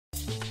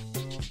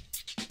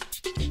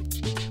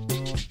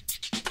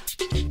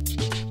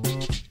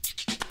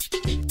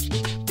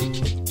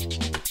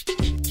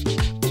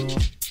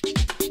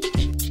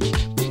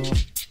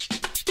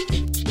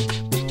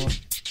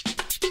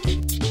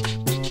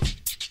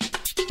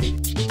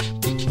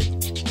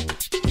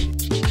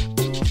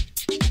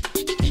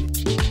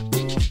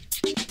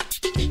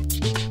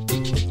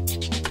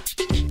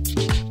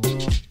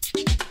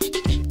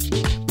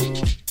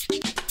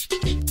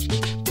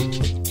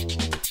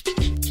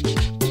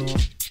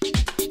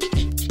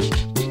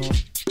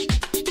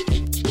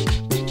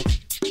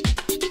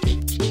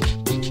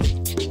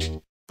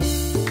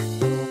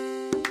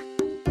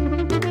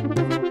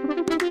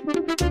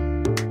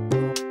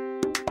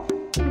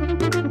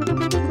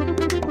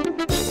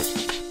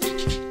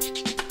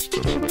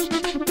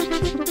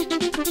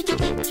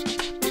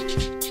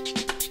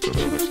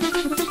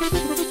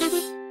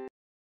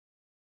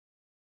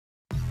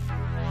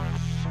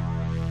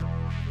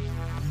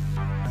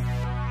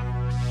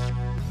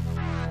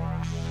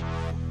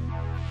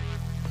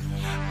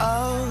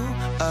Oh,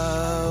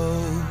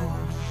 oh,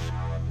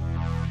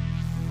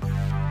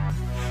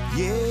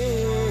 yeah.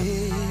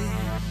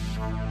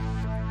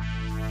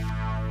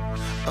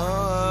 Oh,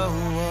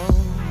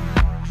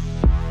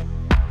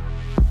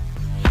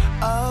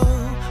 oh, oh,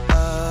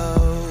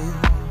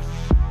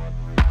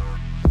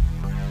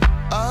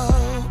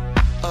 oh,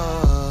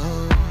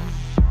 oh,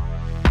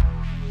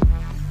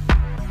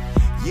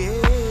 yeah.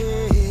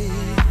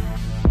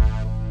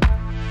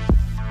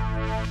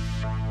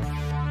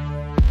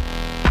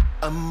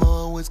 I'm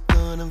always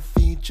gonna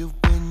feed you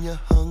when you're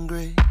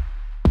hungry.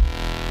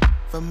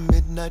 From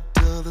midnight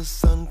till the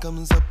sun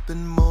comes up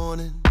in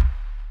morning.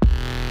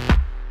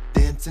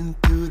 Dancing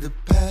through the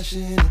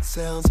passionate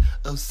sounds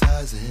of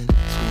sighs and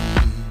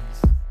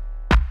screams.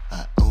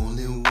 I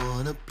only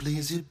wanna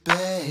please you,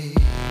 babe.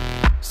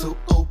 So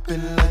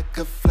open like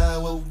a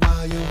flower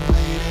while you're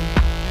waiting.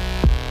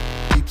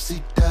 Deep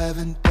sea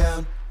diving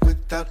down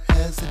without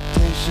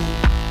hesitation.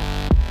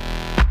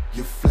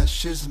 Your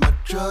flesh is my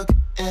drug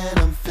and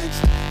I'm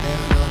fixed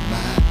down on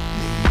my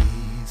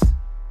knees.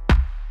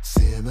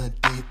 Simmer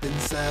deep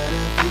inside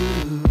of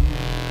you.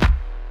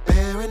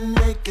 Bare and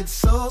naked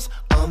souls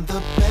on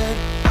the bed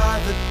by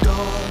the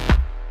door.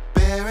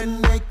 Bare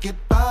and naked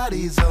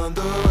bodies on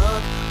the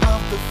rug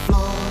of the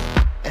floor.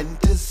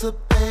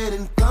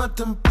 Anticipating,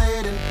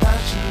 contemplating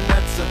passion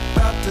that's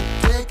about to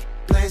take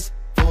place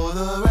for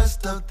the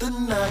rest of the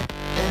night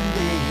and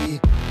day.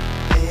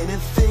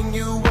 Anything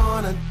you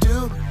wanna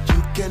do,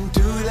 you can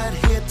do that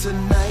here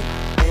tonight.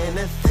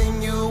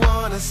 Anything you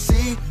wanna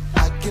see,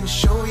 I can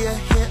show you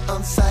here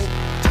on sight.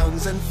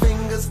 Tongues and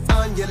fingers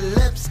on your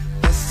lips.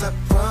 Yes, I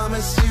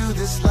promise you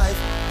this life,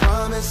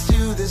 promise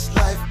you this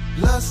life.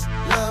 Lust,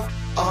 love,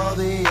 all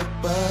the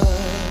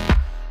above.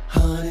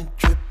 Honey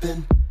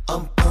dripping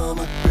on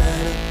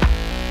pomegranate.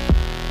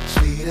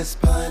 Sweet as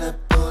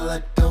pineapple,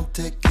 I don't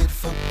take it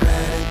for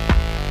granted.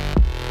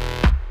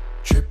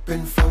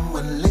 Tripping from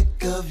one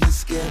lick of your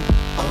skin.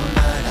 All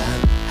night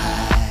I'm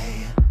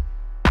high.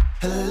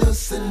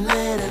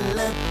 Hallucinating,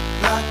 lip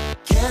lock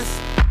kiss.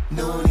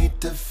 No need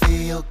to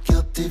feel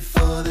guilty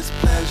for this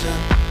pleasure.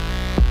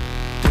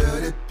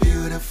 Dirty,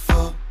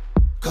 beautiful,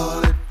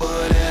 call it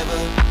whatever.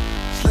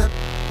 Slip,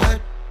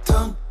 wet,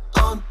 tongue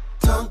on,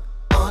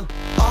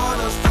 all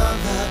those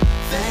other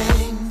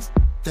things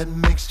that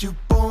makes you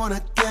born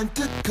again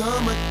to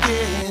come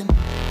again.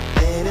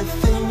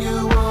 Anything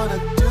you wanna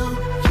do,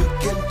 you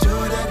can do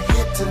that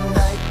here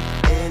tonight.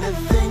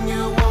 Anything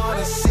you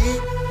wanna see,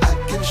 I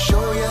can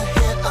show you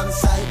here on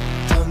sight.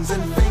 Tongues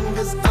and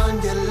fingers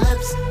on your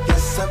lips.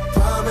 Yes, I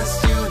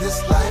promise you this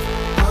life,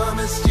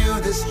 promise you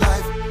this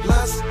life.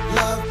 Lust,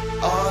 love,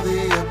 all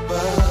the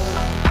above.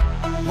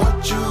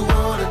 What you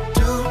wanna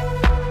do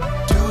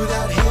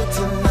that here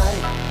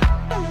tonight.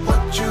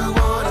 What you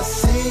wanna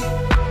see,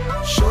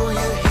 show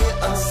you here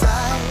on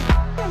sight.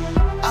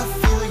 I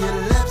feel your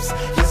lips.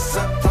 Yes,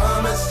 I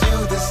promise you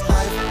this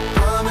life,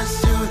 promise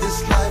you this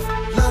life.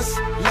 Lust,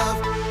 love,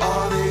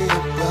 all the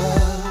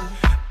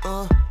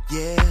above.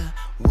 Yeah,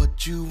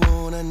 what you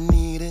want, I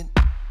need it.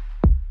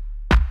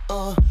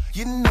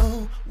 You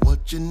know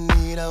what you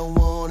need, I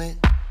want it.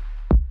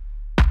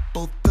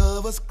 Both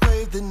of us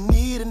crave the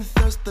need and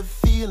thirst the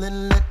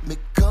feeling. Let me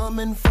come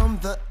in from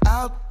the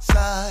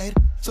outside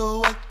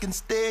so I can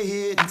stay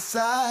here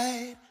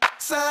inside.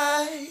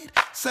 Side,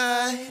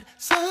 side,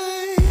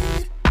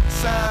 side,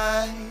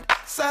 side,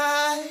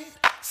 side,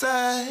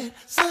 side,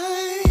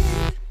 side,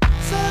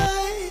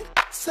 side,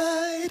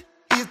 side.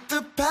 If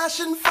the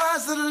passion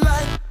fires the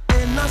light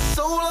and our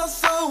soul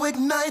also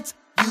ignites,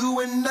 you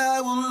and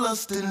I will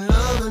lust in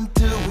love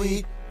until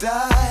we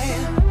die.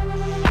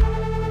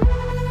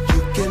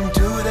 You can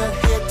do that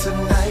here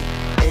tonight.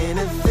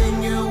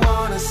 Anything you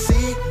wanna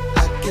see,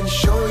 I can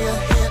show you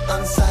here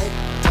on sight.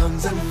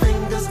 Tongues and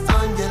fingers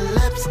on your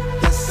lips.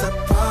 Yes, I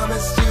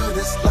promise you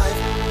this life,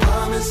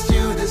 promise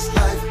you this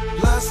life.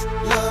 Lust,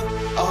 love,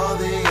 all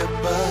the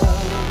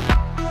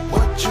above.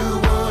 What you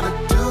wanna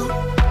do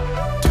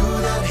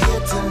that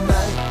here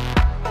tonight.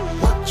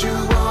 What you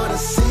wanna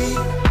see,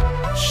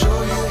 show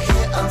you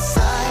here on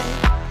sight.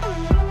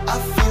 I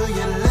feel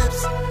your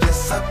lips.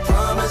 Yes, I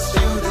promise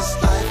you this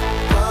life,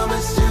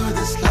 promise you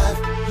this life.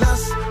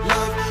 Lust,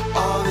 love,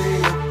 all the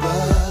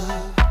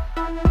above.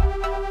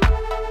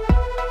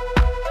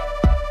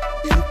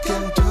 You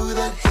can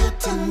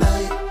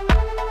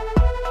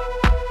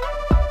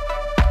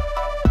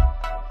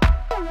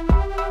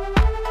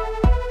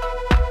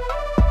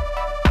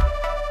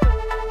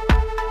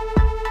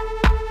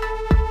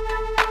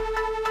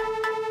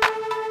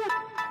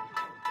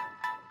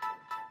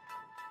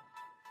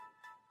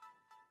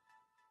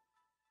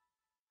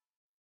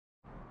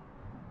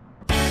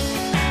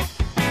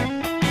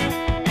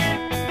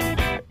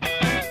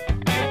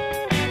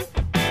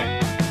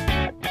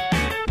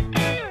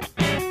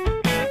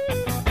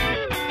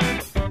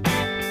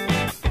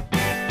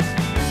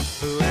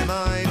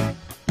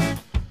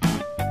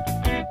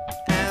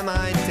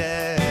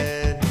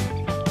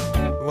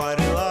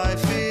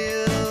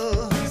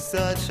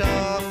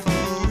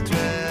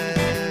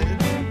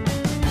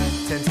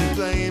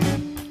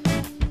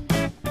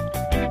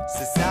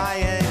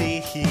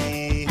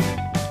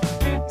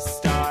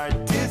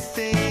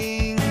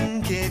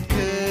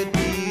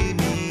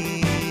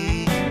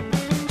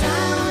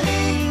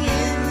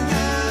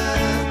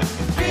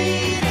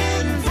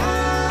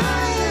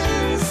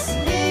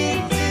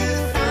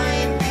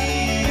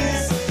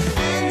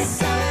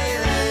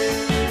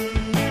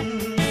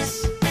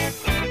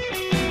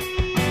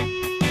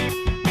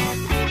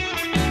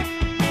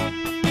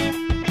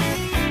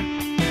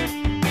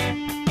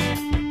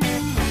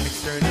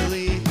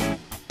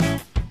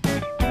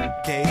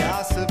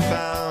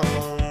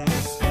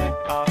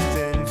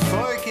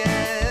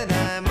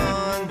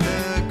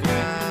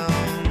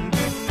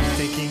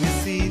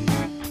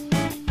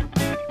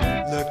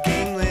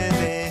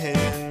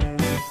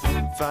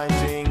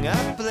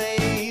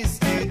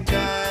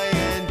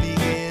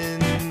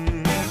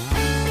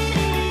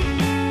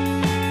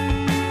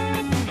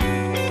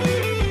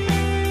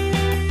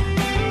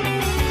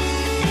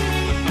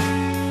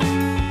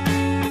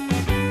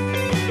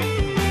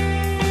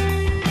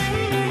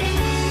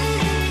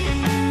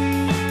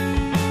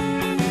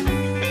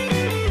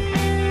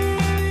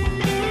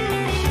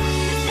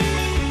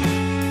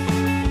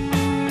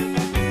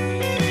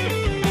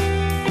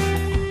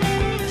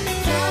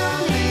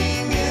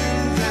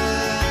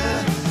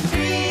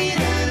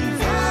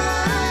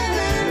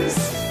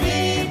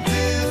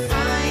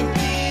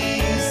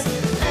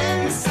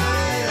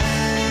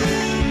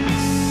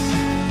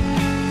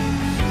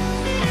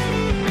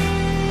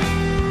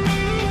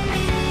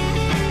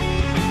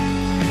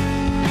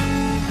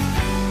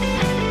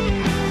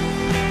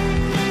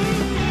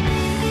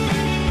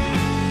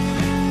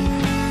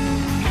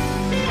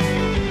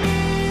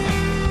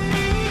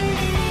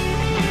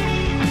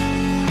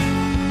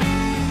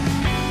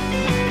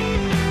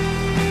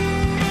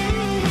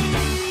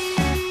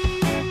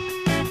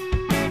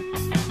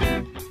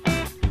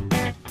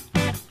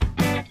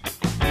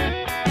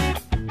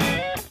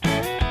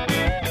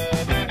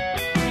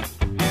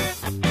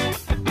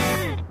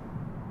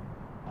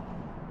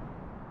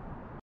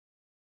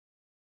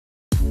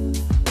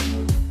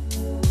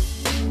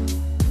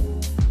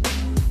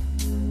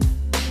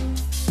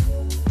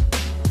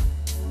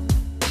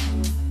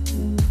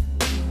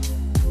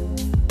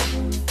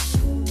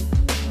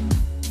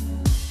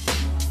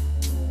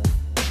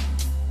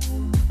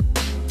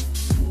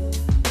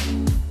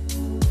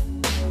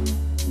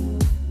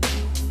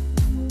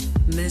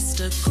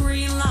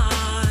Green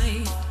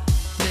Light,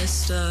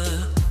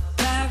 Mr.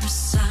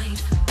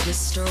 Parasite,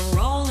 Mr.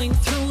 Rolling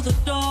through the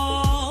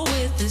door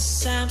with his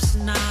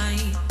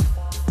Samsonite,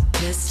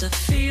 Mr.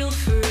 Feel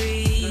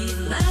Free,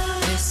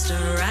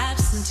 Mr.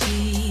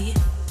 Absentee,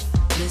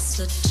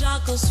 Mr.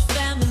 Juggles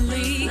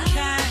family,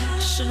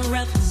 cash and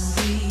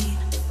revelry,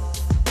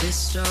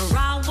 Mr.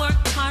 I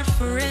worked hard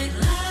for it,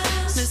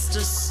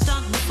 Mr.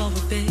 Stunting for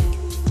a bit,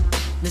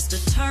 Mr.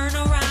 Turn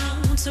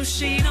around so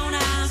she don't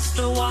have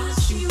to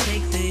watch you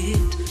take the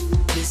hit,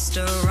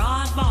 Mr.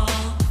 Oddball,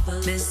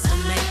 Mr.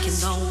 Making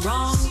no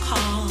wrong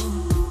call,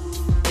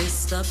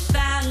 Mr.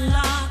 Bad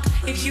Luck,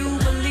 if you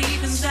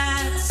believe in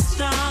that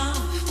stuff.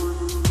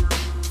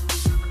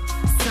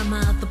 Summer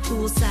at the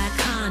poolside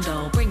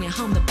condo, bringing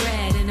home the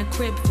bread in a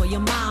crib for your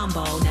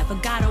mambo. Never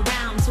got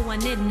around to a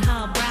knitting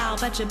her brow,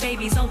 but your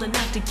baby's old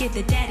enough to get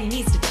that daddy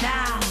needs to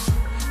child.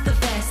 The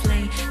fast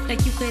lane,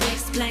 like you could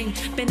explain.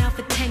 Been out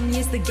for 10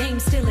 years, the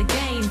game's still a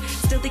game.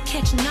 Still they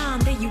catching on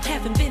that you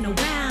haven't been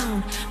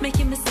around.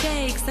 Making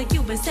mistakes like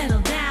you've been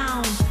settled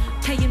down.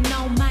 Paying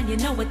no mind, you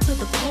know it to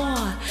the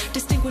core.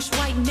 Distinguished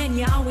white men,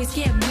 you always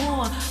get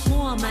more.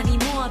 More money,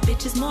 more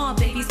bitches, more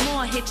babies,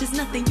 more hitches.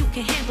 Nothing you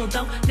can handle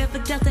though, never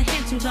dealt a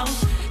hand too low.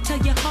 Tell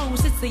your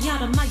hoes it's the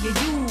autumn of your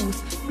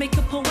youth. Make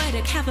it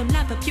poetic, have them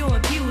lap up your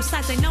abuse.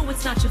 Sides, I know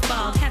it's not your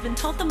fault, haven't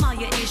told them all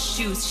your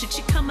issues. Shit,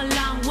 you come a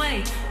long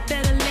way,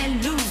 better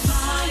let loose.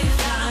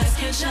 Fireflies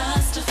can't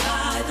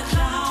justify the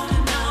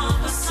clouding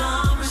of a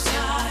summer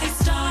sky.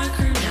 It's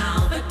darker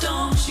now, but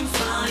don't you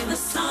find the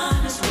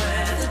sun is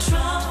where the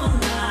trouble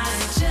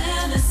lies.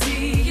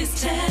 Jealousy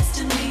is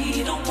testing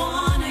me, don't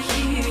wanna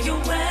hear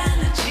your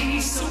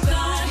elegy. So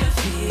guard your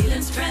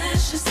feelings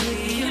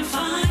preciously and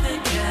find the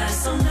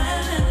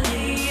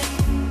gasoline.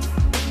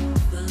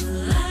 The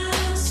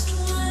last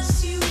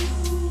was you.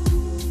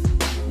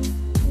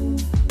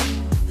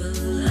 The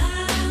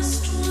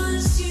last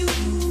was you.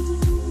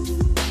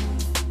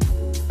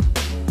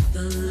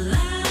 The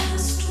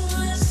last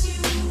was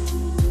you.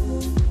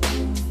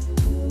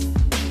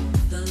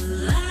 The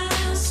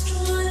last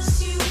was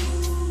you.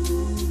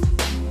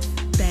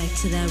 Back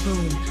to that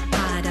room,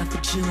 hide out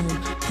for June.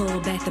 Pull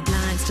back the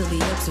blinds till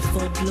the oaks are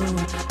full bloom.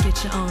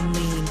 Get your own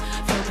lean,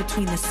 flow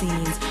between the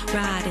scenes.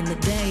 Ride in the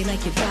day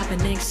like you're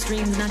dropping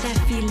extremes. Now that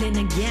feeling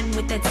again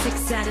with that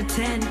 6 out of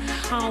 10.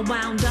 All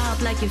wound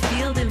up like you're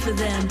fielding for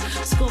them.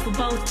 Score for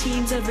both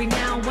teams every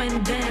now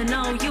and then.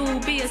 Oh, you'll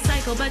be a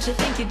psycho, but you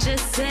think you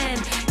just said.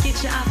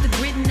 Get you off the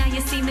grid and now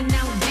you're seeming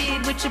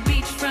outdid with your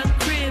beachfront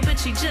crib, but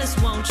she just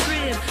won't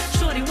trip.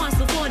 Shorty wants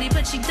the 40,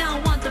 but she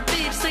don't want the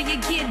bitch. So you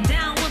get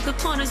down, work the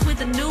corners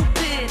with a new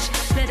pitch.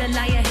 Better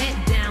lie your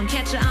head down,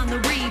 catch her on the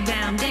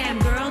rebound. Damn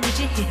girl, did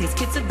you hear his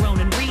kids are grown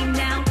and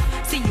renowned?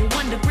 See you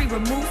 1 degree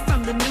removed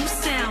from the new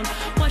sound.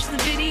 Watch the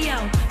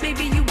video,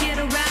 maybe you get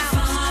aroused.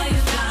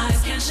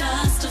 Fireflies can't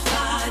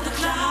justify the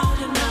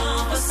clouding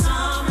of a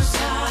summer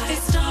sky.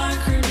 It's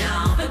darker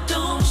now, but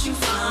don't you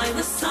find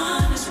the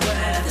sun is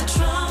where the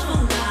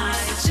trouble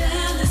lies.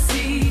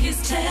 Jealousy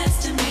is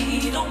testing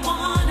me, don't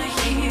wanna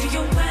hear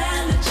your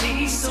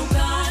elegy. So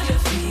guard your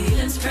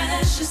feelings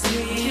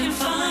preciously and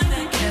find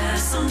that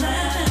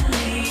gasoline.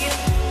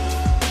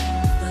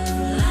 The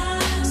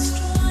last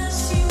was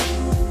you.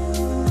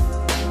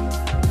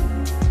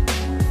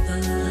 The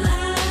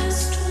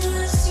last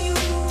was you.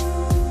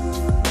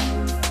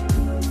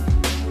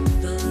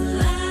 The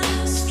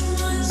last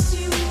was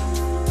you.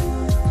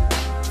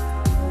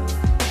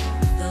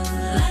 The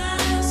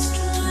last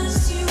was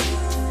you.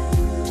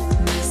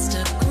 Mr.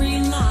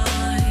 Green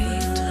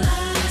Light,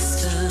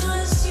 Mr.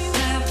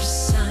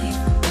 Parasite,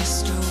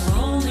 Mr.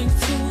 Rolling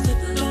through the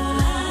door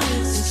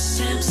with his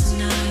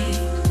Samsonite,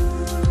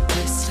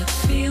 Mr.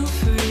 Feel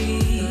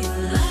Free,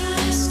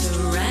 Mr.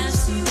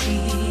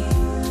 Absentee,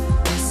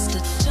 Mr.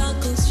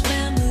 Juggles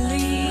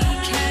family,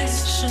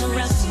 cash and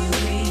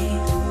revelry,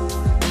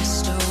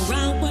 Mr. I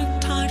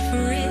worked hard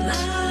for it,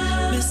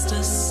 Mr.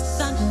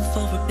 Stunting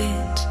for a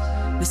bit,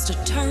 Mr.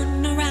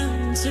 Turn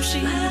around so she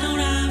don't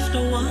have to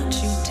watch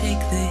you take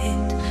the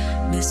hit,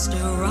 Mr.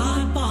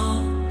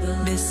 Oddball,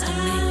 Mr.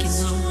 Making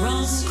the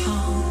wrong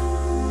call,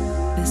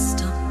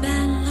 Mr.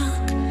 Bad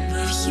Luck,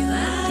 if you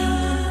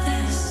believe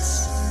that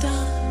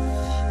stuff.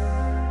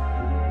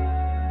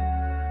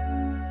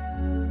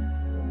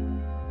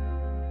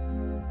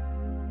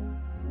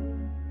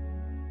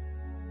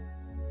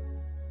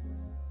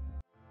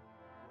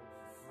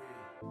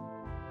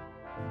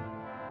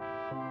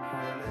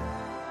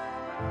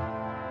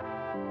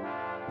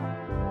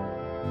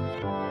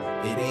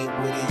 It ain't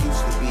what it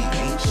used to be,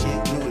 ain't shit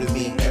new to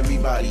me.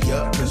 Everybody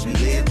up, cause we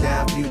live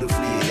down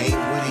beautifully. It ain't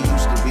what it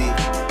used to be,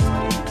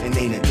 and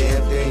ain't a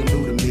damn thing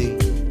new to me.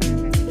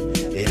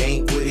 It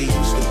ain't what it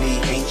used to be,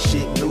 ain't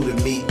shit new to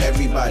me.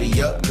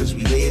 Everybody up, cause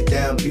we lay it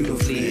down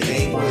beautifully. It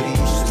ain't what it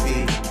used to be.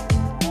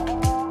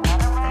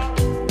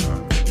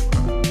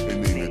 It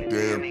ain't a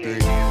damn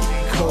thing.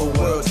 Cold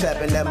world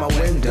tapping at my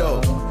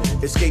window,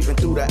 escaping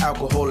through the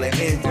alcohol and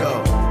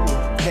endo.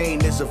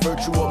 Pain is a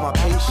virtue of my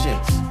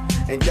patience,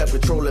 and death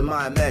controlling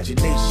my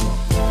imagination.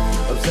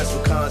 Obsessed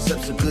with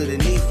concepts of good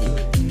and evil.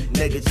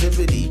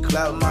 Negativity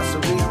clouding my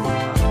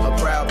cerebral. A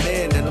proud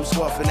man and I'm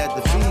scoffing at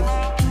the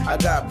feeble. I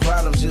got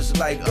problems just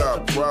like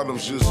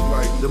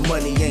the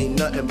money ain't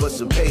nothing but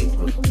some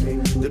paper.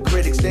 The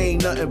critics, they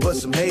ain't nothing but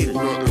some haters.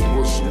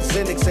 The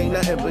cynics ain't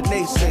nothing but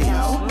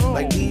naysayers.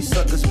 Like these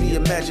suckers be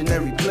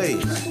imaginary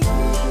players.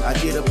 I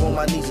get up on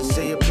my knees and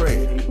say a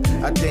prayer.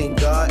 I thank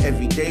God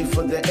every day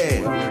for the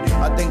air.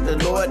 I thank the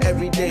Lord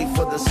every day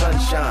for the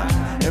sunshine.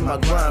 And my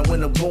grind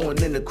when I'm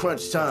going in the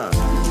crunch time.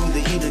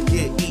 You either eat or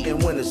get eaten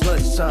when it's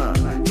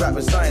lunchtime.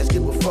 Dropping science,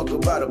 give a fuck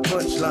about a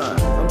punchline.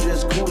 I'm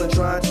just cool and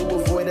trying to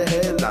avoid a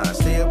headline.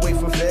 Stay away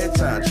from fair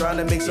time, trying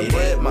to make some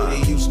bread. What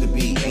it used to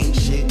be ain't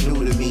shit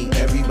new to me.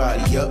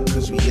 Everybody up,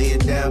 cause we lay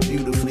it down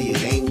beautifully.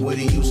 It ain't what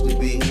it used to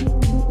be.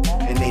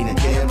 And ain't a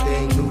damn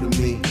thing new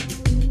to me.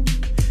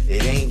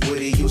 It ain't what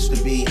it used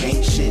to be,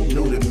 ain't shit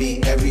new to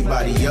me.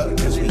 Everybody up,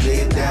 cause we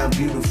lay it down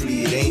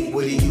beautifully. It ain't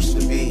what it used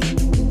to be.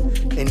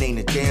 And ain't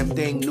a damn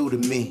thing new to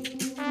me.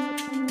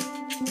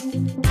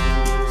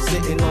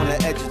 Sitting on the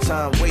edge of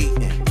time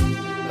waiting.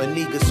 A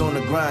niggas on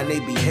the grind, they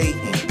be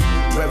hating.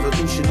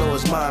 Revolution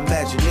knows my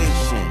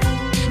imagination.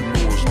 She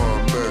knows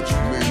my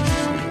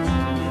imagination.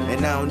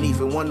 And I don't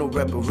even want no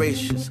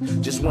reparations.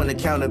 Just want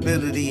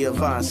accountability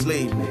of our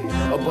enslavement.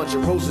 A bunch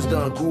of roses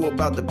done grew up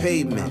out the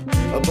pavement.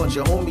 A bunch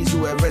of homies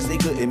who at rest they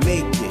couldn't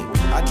make it.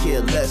 I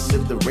care less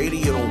if the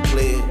radio don't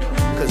play it.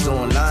 Cause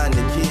online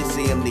the kids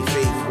say I'm they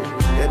favorite.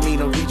 That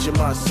mean I'm reaching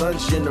my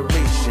son's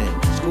generation.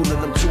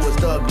 Schooling them towards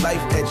thug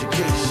life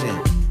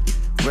education.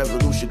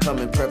 Revolution come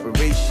in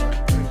preparation.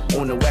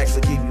 On the wax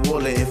I give you all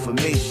the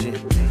information.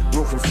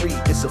 Grow for free,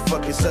 it's a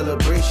fucking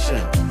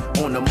celebration.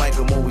 On the mic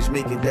I'm always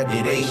making that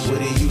it ain't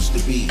what it used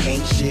to be.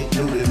 Ain't shit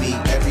new to me.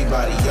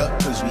 Everybody up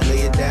cause we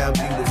lay it down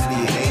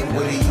beautifully. It ain't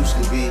what it used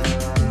to be.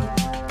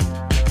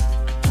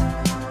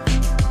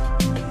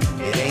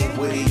 It ain't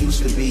what it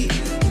used to be.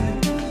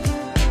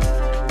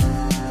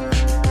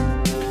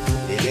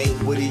 It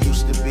ain't what it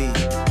used to be.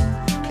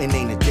 And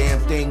ain't a damn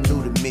thing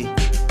new to me.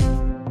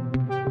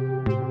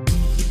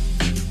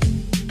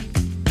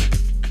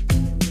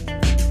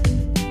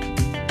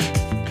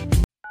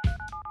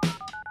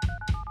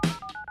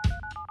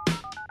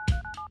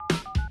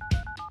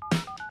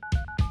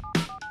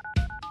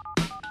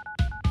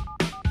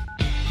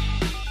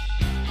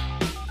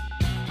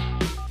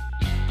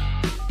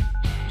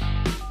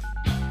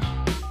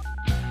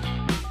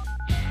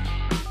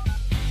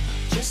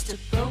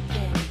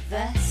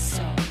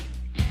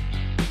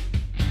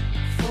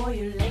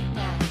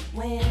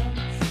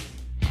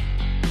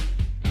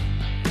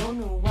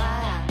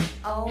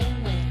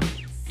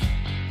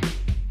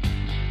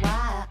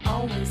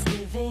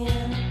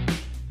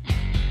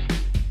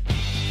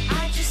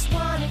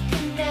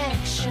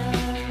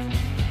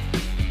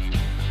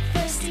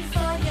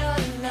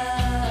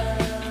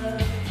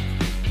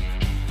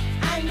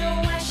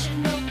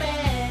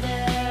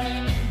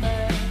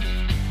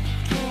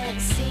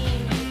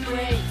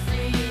 Break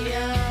free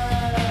of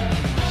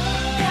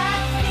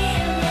that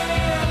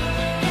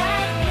feeling.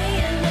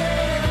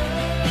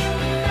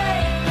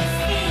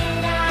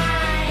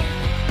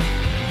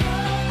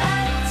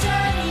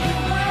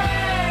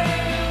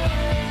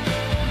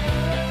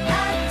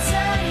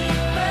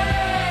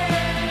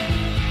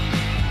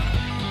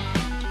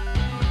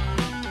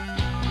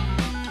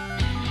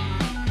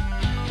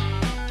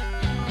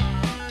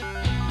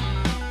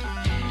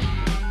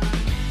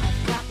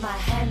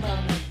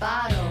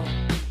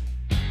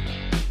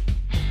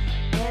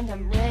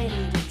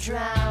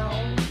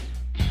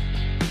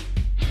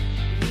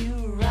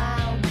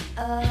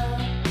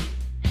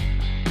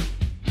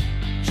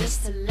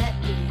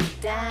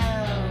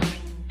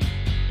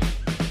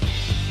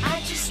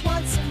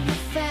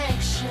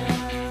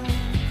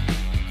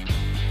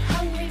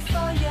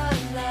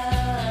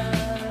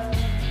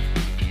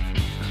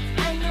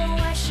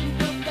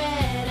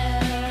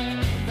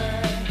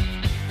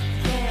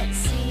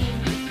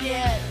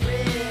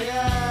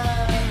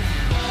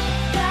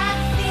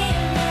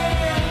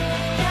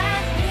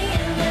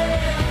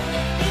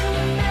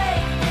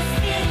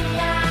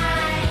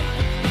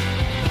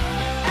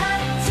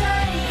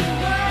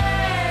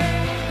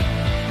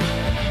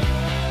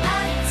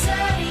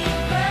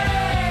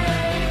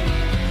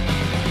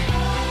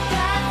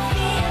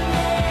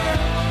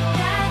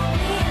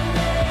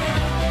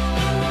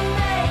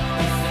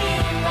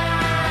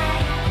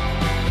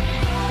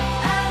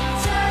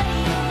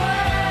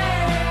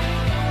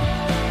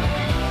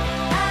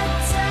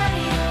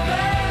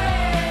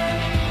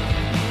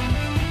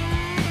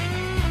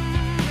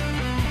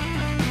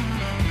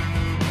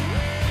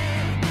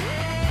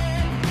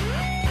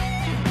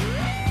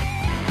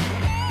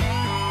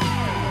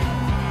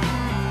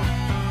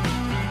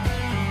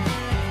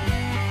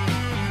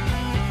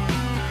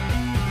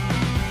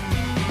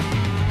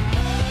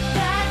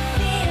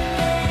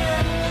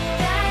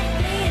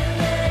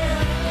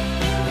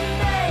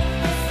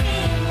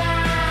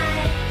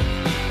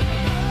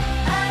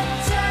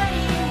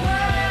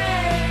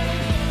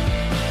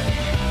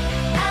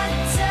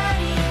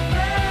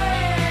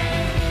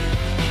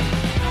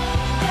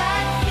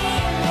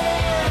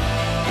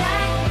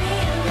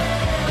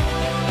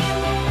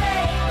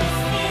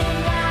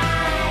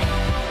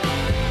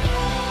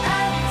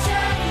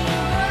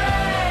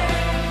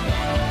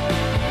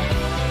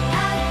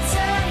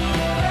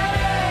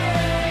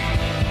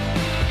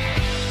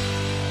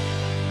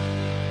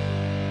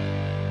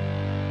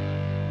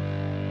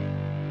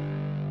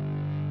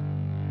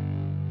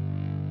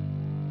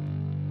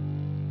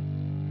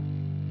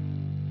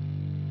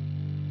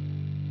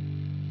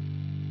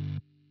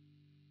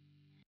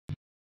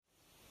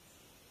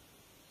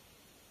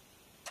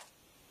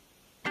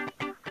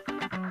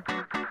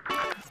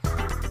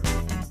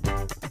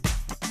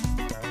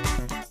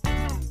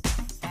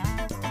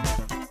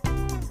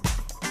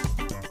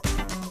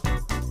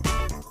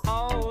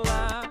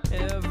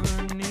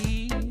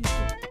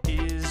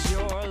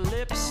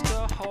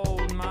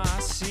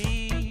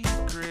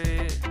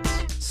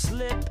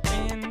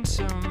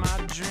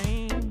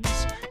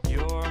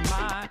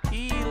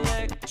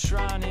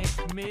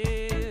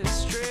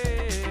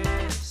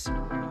 mistress.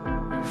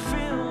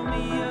 Fill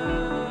me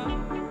up.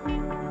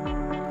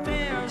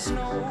 There's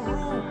no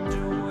room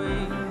to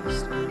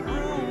waste,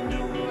 room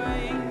to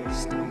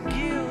waste. I'm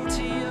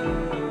guilty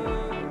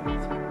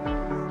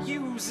of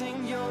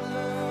using your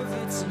love.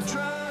 It's a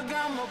drug,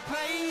 I'm a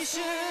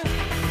patient.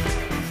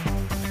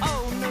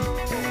 Oh no,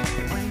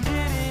 when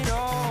did it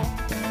all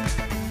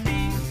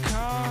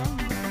become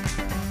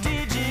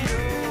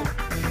digital?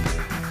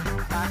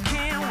 I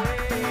can't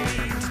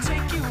wait to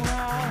take you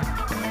home,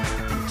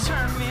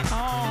 turn me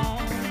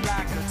on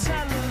like a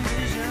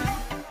television.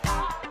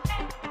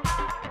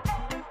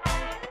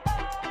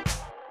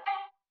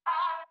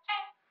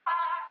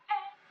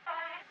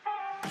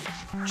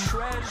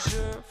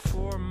 Treasure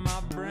for my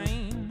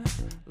brain,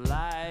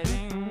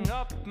 lighting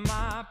up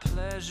my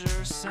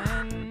pleasure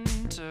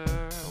center.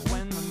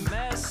 When the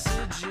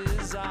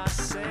messages I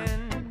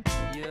sent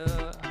you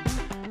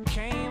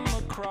came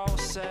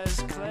across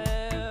as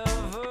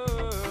clever,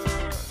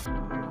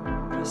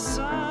 the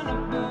sun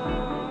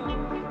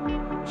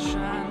above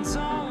shines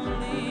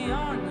only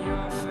on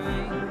your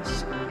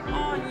face,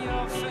 on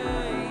your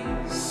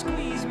face.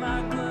 Squeeze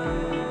my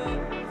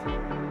glove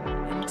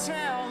and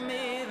tell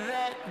me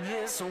that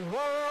this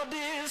world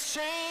is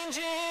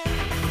changing.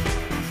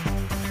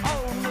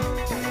 Oh no,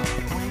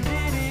 when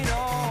did it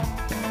all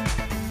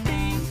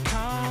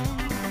become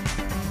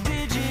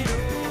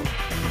digital?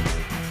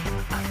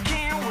 I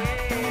can't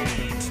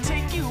wait to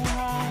take you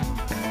home,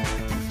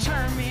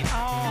 turn me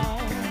on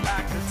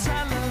like a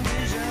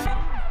television.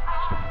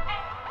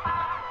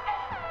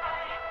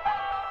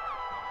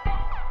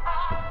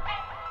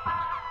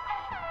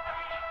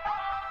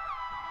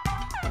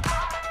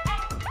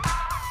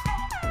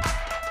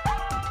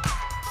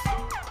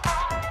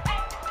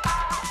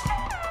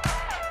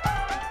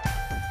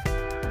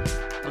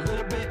 A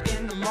little bit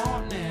in the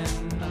morning,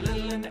 a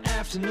little in the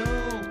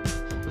afternoon.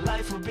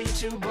 Life would be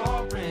too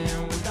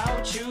boring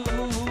without you.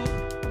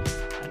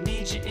 I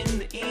need you in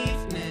the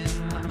evening,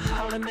 I'm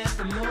howling at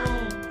the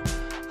moon.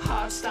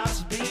 Heart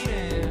stops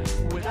beating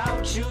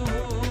without you.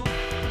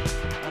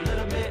 A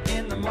little bit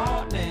in the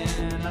morning,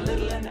 a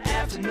little in the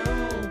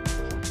afternoon.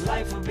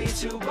 Life would be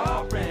too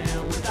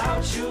boring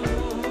without you.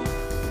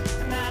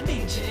 Now I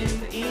need you in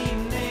the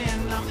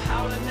evening, I'm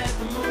howling at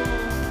the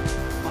moon.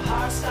 My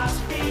heart stops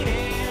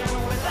beating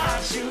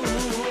without you.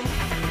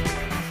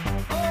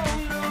 Oh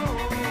no,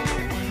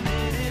 when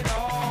did it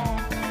all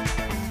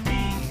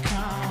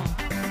become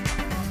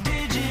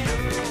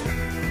digital?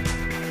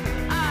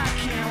 I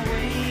can't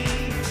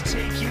wait to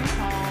take you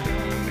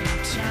home,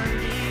 turn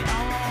me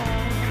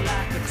on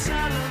like a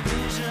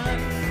television.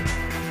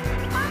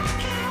 I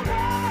can't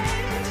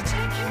wait to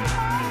take you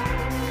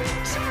home,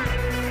 turn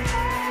me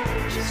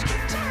on, just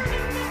keep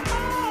turning me on.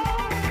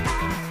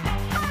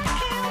 I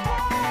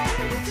can't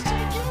wait to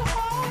take you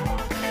home,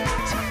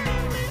 turn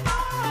me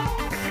on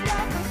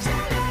like a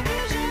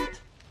television.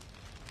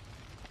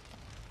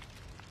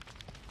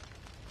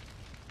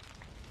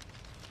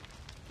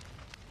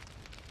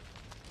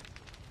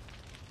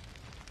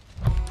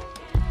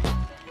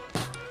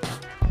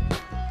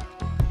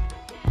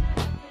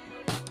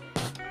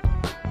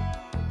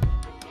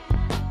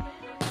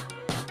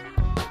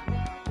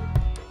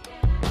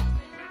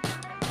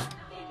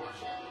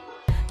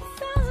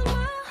 Thousand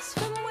miles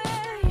from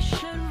where you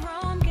should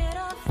roam, get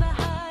off the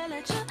high,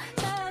 let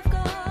yourself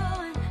go,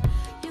 and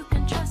you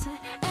can trust it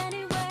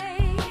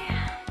anyway.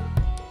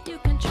 You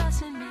can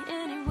trust in me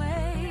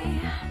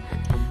anyway.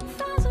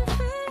 Thousand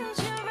fields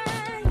you're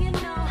in, you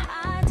know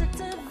I took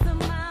to the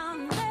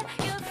mountain that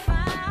you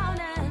found,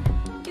 and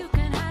you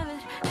can have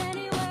it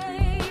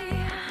anyway.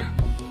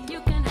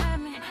 You can have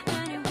me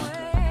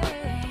anyway.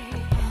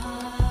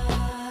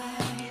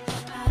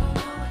 I don't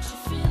know what you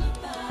feel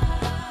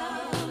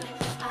about.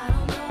 I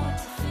don't know what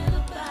to feel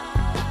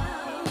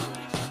about.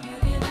 You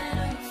give in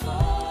or you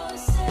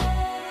force it.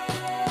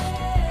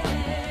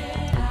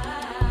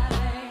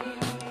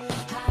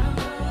 I don't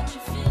know what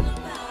you feel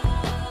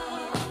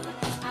about.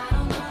 I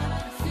don't know how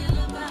to feel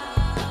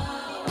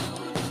about.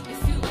 If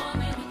you want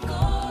me to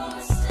go,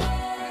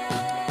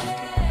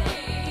 stay.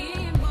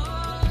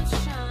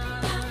 Emotion,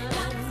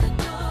 knock the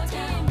door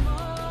down.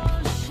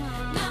 Emotion,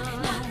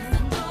 knock the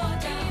door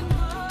down.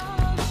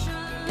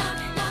 Emotion,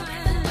 knock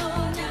the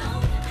door down.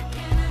 I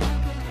can't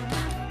help it,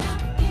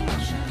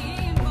 emotion,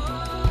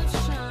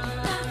 emotion,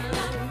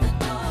 knock the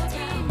door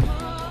down.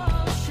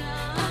 Emotion,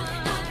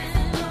 knock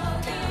the door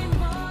down.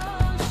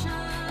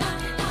 Emotion,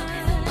 knock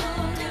the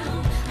door down.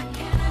 I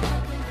can't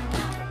help it,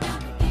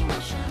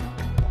 emotion.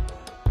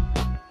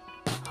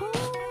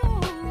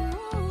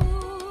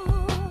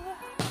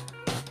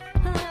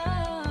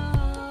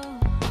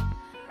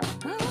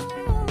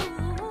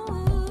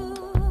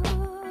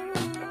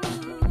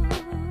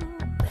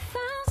 A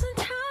thousand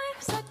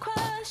times I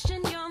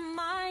question your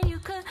mind. You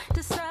could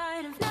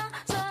decide if now's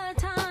the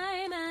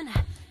time, and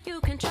you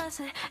can trust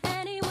it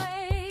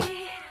anyway.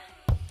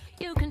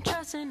 You can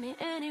trust in me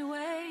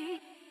anyway.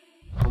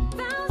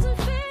 Thousand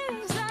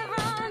fears that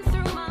run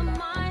through my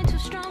mind, too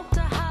strong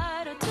to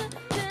hide or to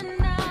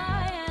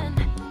deny,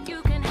 and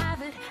you can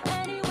have it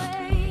anyway.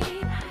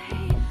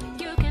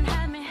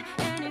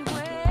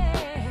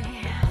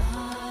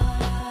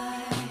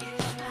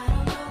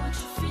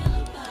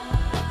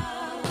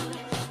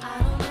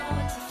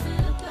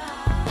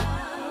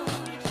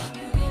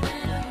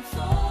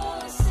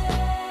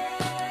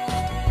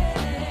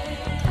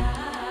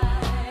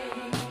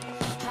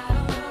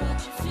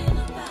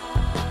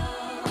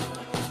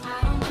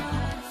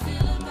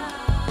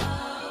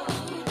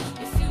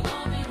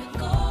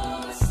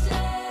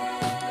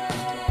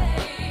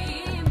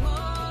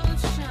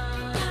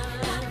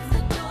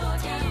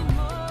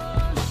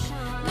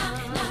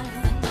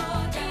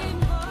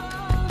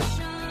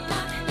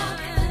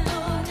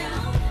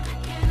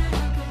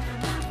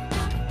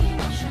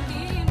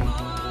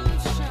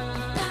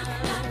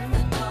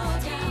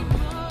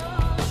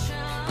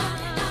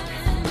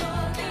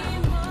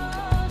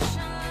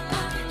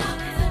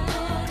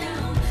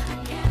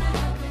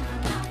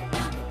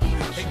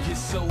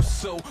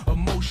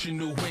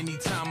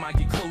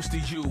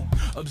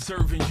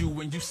 Observing you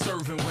when you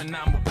serving when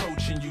I'm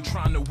approaching you.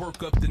 Trying to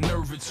work up the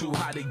nerve or two,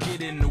 how to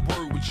get in the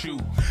word with you.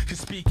 Cause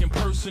speaking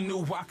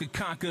personal, I could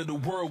conquer the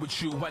world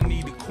with you. I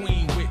need a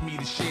queen with me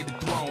to share the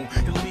throne.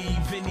 To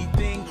leave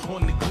anything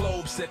on the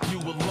globe except you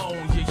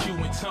alone. Your hue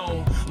and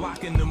tone,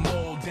 locking them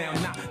all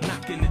down,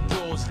 knocking the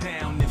doors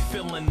down, and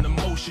feeling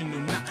emotional,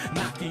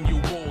 knocking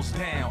your walls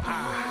down.